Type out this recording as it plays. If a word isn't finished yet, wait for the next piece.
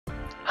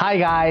Hi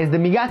guys, the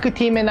Migaku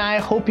team and I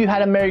hope you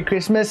had a Merry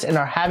Christmas and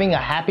are having a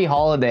happy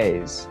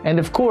holidays. And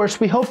of course,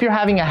 we hope you're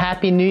having a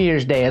happy New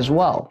Year's Day as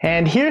well.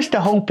 And here's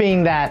to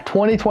hoping that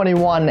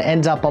 2021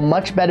 ends up a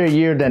much better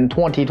year than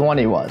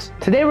 2020 was.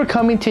 Today we're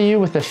coming to you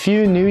with a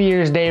few New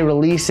Year's Day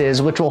releases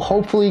which will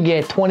hopefully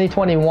get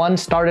 2021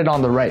 started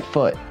on the right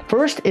foot.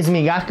 First is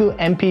Migaku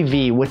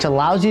MPV, which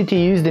allows you to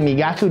use the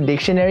Migaku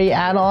Dictionary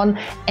add-on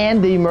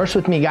and the Immerse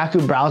with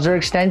Migaku browser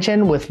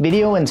extension with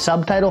video and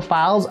subtitle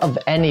files of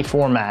any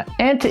format,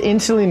 and to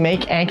instantly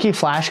make Anki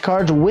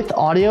flashcards with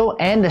audio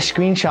and a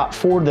screenshot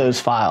for those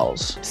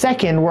files.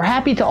 Second, we're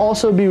happy to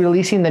also be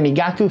releasing the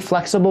Migaku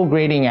Flexible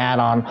Grading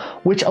add-on,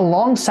 which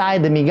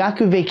alongside the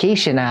Migaku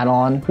Vacation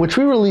add-on, which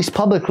we released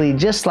publicly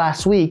just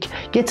last week,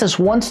 gets us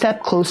one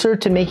step closer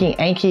to making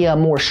Anki a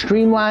more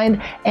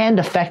streamlined and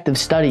effective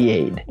study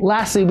aid.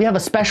 Lastly, we have a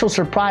special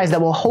surprise that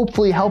will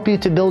hopefully help you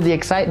to build the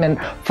excitement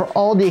for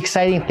all the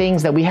exciting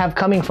things that we have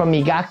coming from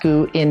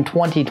Migaku in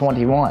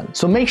 2021.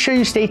 So make sure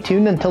you stay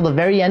tuned until the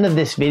very end of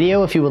this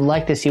video if you would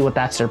like to see what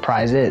that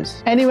surprise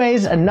is.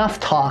 Anyways, enough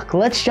talk.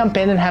 Let's jump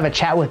in and have a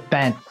chat with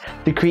Bent,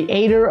 the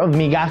creator of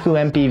Migaku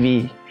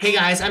MPV. Hey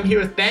guys, I'm here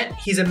with Bent.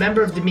 He's a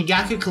member of the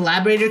Migaku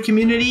collaborator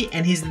community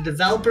and he's the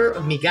developer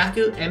of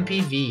Migaku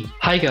MPV.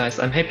 Hi guys,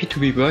 I'm happy to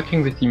be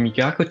working with the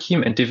Migaku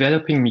team and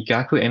developing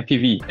Migaku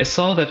MPV. I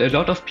saw that a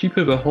lot of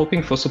people were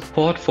hoping for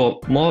support for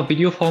more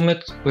video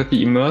formats with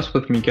the Immerse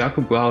with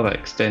Migaku browser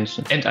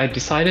extension, and I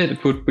decided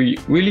it would be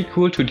really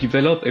cool to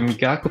develop a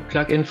Migaku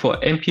plugin for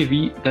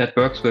MPV that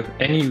works with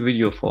any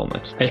video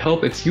format. I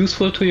hope it's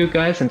useful to you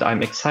guys and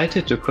I'm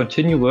excited to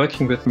continue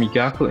working with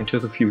Migaku into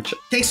the future.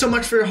 Thanks so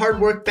much for your hard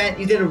work, Bent.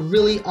 You did a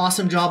really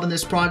awesome job on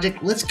this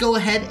project. Let's go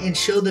ahead and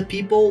show the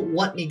people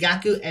what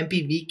Migaku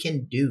MPV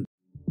can do.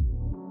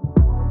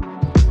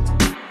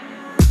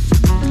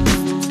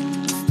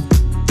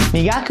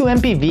 Migaku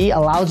MPV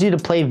allows you to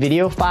play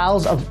video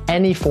files of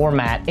any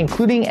format,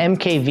 including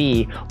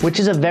MKV,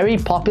 which is a very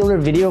popular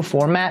video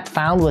format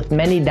found with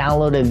many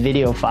downloaded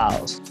video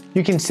files.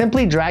 You can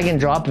simply drag and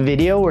drop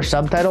video or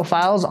subtitle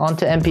files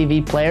onto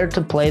MPV Player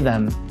to play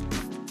them.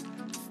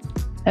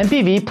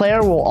 MPV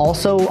Player will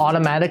also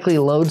automatically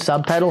load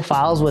subtitle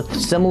files with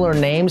similar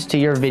names to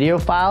your video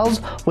files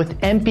with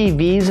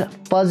MPV's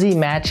fuzzy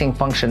matching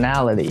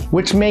functionality,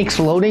 which makes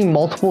loading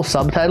multiple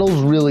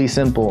subtitles really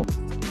simple.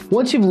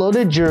 Once you've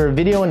loaded your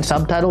video and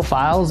subtitle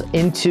files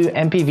into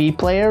MPV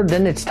Player,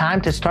 then it's time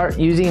to start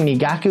using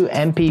Migaku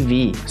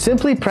MPV.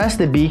 Simply press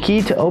the B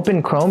key to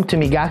open Chrome to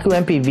Migaku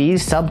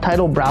MPV's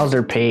subtitle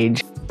browser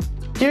page.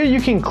 Here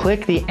you can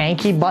click the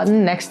Anki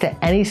button next to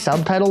any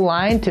subtitle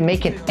line to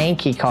make an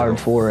Anki card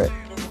for it.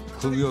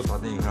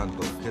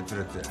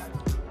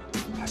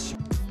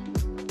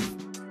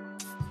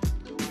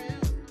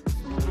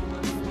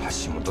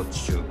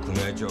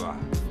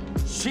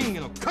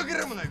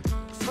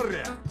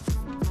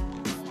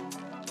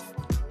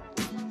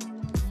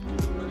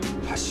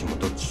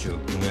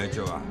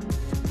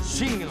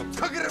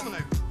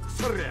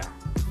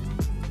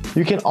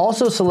 You can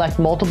also select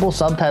multiple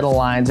subtitle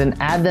lines and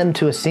add them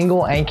to a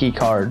single Anki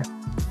card.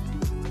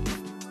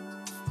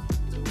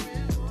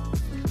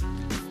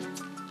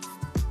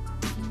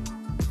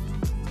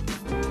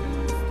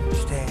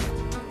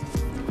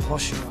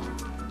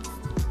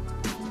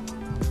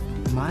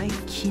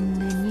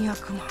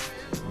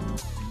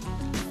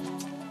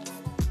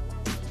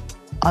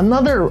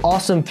 Another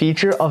awesome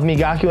feature of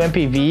Migaku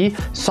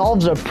MPV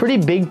solves a pretty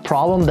big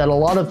problem that a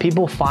lot of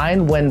people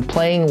find when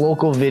playing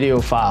local video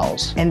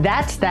files. And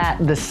that's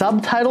that the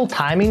subtitle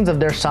timings of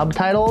their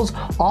subtitles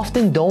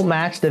often don't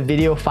match the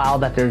video file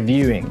that they're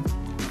viewing.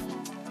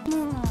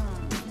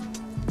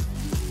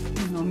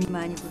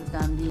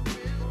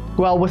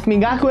 Well, with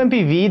Migaku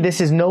MPV,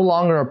 this is no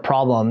longer a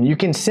problem. You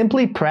can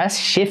simply press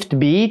Shift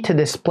B to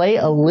display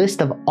a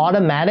list of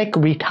automatic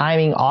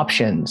retiming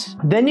options.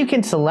 Then you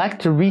can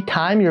select to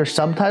retime your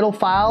subtitle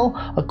file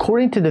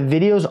according to the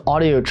video's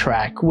audio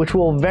track, which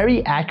will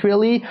very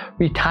accurately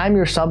retime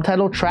your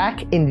subtitle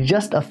track in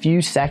just a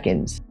few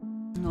seconds.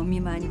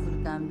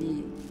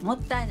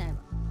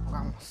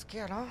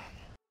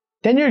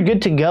 Then you're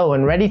good to go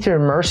and ready to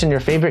immerse in your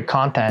favorite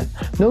content.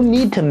 No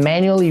need to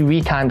manually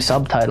retime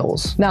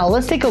subtitles. Now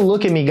let's take a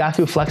look at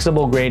Migaku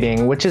Flexible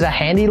Grading, which is a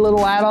handy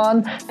little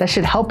add-on that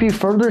should help you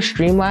further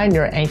streamline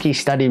your Anki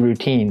study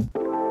routine.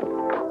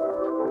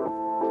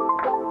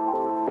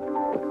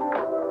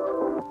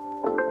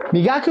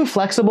 Migaku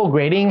Flexible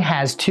Grading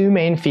has two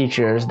main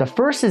features. The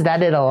first is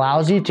that it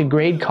allows you to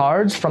grade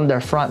cards from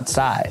their front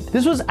side.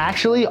 This was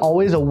actually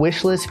always a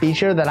wishlist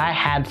feature that I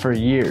had for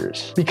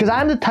years, because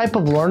I'm the type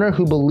of learner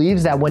who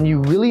believes that when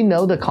you really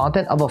know the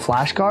content of a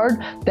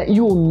flashcard, that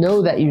you will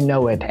know that you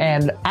know it,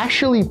 and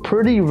actually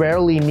pretty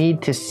rarely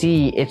need to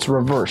see its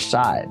reverse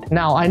side.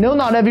 Now, I know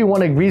not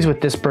everyone agrees with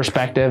this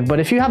perspective,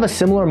 but if you have a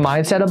similar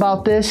mindset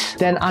about this,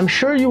 then I'm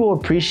sure you will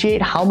appreciate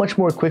how much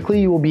more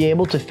quickly you will be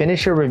able to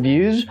finish your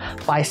reviews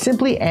by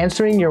simply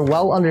answering your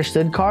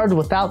well-understood cards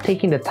without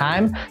taking the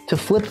time to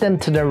flip them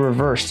to their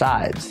reverse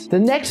sides. The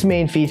next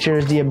main feature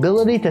is the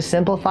ability to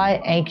simplify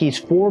Anki's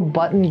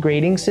 4-button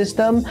grading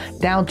system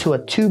down to a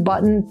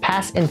 2-button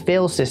pass and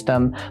fail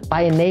system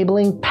by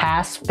enabling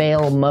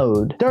pass-fail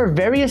mode. There are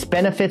various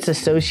benefits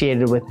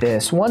associated with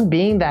this, one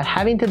being that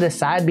having to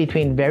decide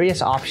between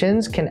various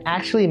options can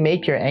actually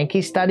make your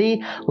Anki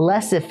study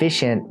less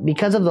efficient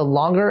because of the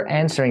longer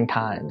answering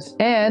times,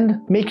 and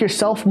make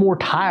yourself more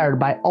tired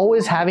by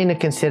always having to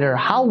consider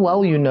how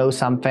well you know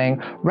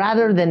something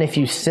rather than if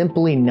you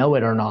simply know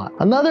it or not.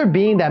 Another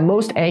being that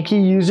most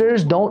Anki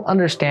users don't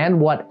understand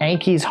what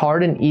Anki's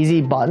hard and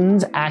easy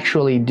buttons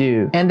actually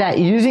do, and that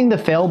using the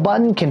fail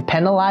button can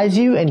penalize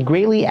you and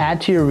greatly add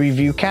to your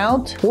review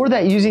count, or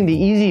that using the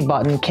easy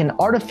button can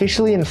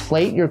artificially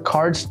inflate your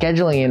card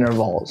scheduling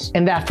intervals,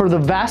 and that for the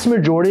vast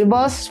majority of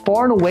us,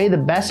 far and away the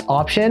best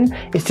option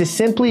is to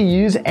simply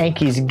use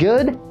Anki's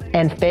good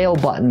and fail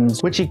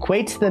buttons, which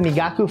equates to the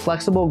Migaku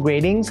Flexible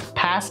Grading's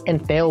pass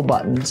and fail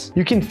buttons.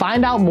 You can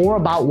find out more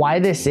about why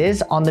this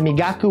is on the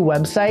Migaku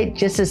website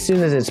just as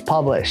soon as it's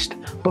published.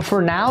 But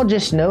for now,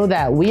 just know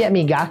that we at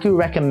Migaku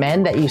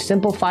recommend that you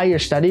simplify your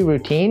study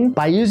routine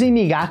by using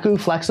Migaku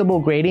Flexible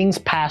Grading's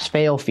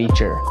pass-fail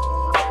feature.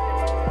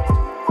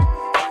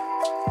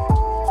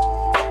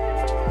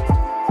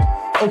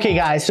 Okay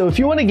guys, so if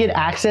you want to get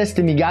access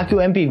to Migaku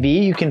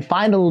MPV, you can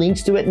find the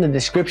links to it in the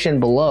description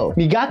below.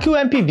 Migaku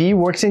MPV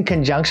works in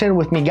conjunction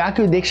with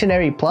Migaku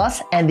Dictionary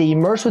Plus and the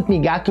Immerse with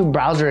Migaku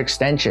browser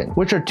extension,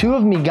 which are two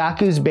of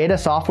Migaku's beta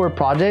software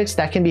projects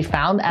that can be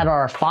found at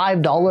our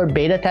 $5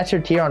 beta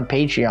tester tier on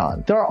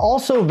Patreon. There are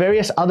also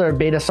various other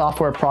beta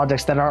software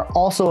projects that are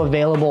also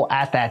available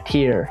at that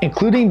tier,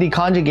 including the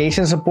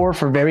conjugation support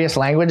for various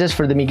languages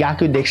for the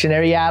Migaku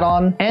Dictionary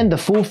add-on, and the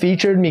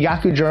full-featured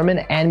Migaku German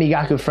and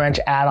Migaku French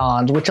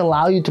add-ons, which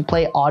allow you to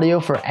play audio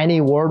for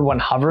any word when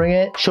hovering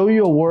it, show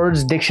you a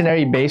word's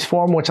dictionary base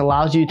form, which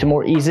allows you to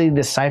more easily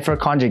decipher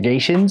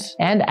conjugations,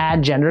 and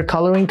add gender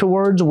coloring to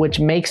words,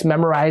 which makes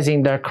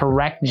memorizing their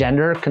correct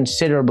gender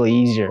considerably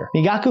easier.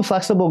 Migaku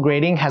Flexible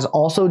Grading has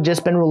also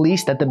just been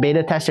released at the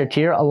beta tester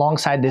tier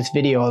alongside this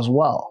video as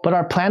well. But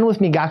our plan with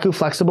Migaku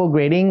Flexible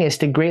Grading is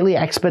to greatly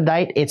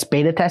expedite its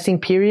beta testing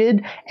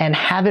period and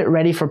have it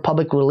ready for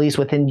public release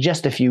within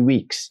just a few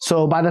weeks.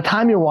 So by the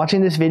time you're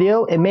watching this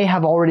video, it may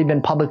have already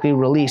been publicly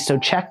release, so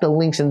check the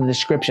links in the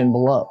description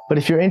below. But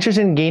if you're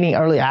interested in gaining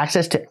early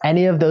access to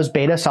any of those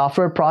beta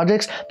software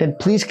projects, then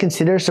please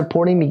consider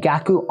supporting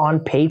Migaku on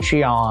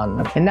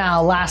Patreon. And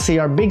now lastly,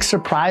 our big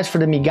surprise for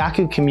the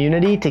Migaku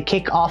community to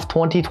kick off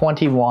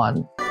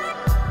 2021.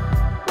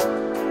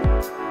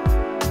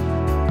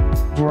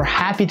 We're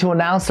happy to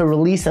announce the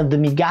release of the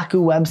Migaku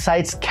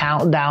website's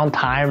countdown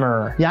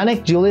timer.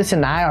 Yannick, Julius,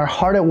 and I are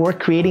hard at work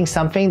creating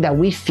something that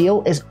we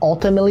feel is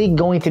ultimately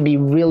going to be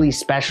really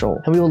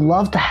special, and we would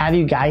love to have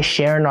you guys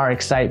share in our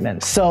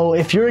excitement. So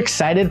if you're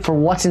excited for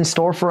what's in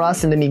store for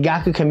us in the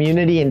Migaku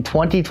community in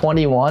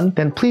 2021,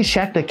 then please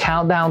check the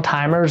countdown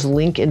timers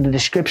link in the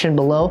description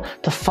below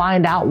to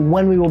find out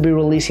when we will be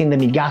releasing the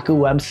Migaku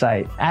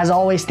website. As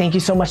always, thank you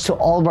so much to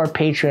all of our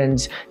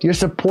patrons. Your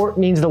support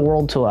means the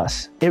world to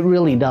us. It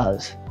really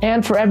does.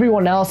 And for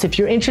everyone else, if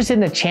you're interested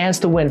in a chance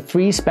to win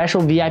free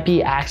special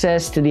VIP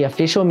access to the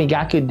official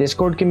Migaku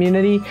Discord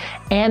community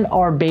and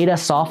our beta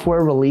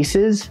software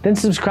releases, then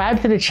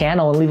subscribe to the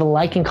channel and leave a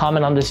like and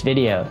comment on this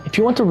video. If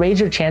you want to raise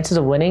your chances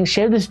of winning,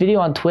 share this video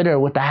on Twitter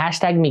with the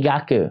hashtag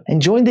Migaku,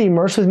 and join the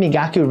Immerse with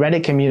Migaku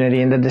Reddit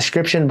community in the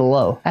description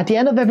below. At the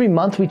end of every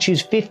month, we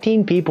choose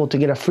 15 people to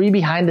get a free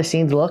behind the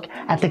scenes look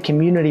at the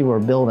community we're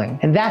building,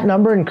 and that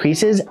number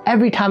increases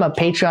every time a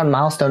Patreon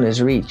milestone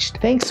is reached.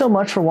 Thanks so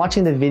much for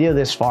watching the video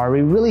this far.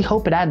 We really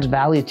hope it adds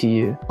value to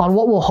you on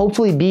what will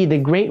hopefully be the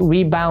great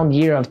rebound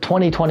year of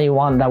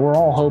 2021 that we're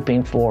all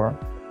hoping for.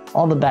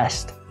 All the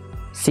best.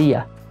 See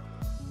ya.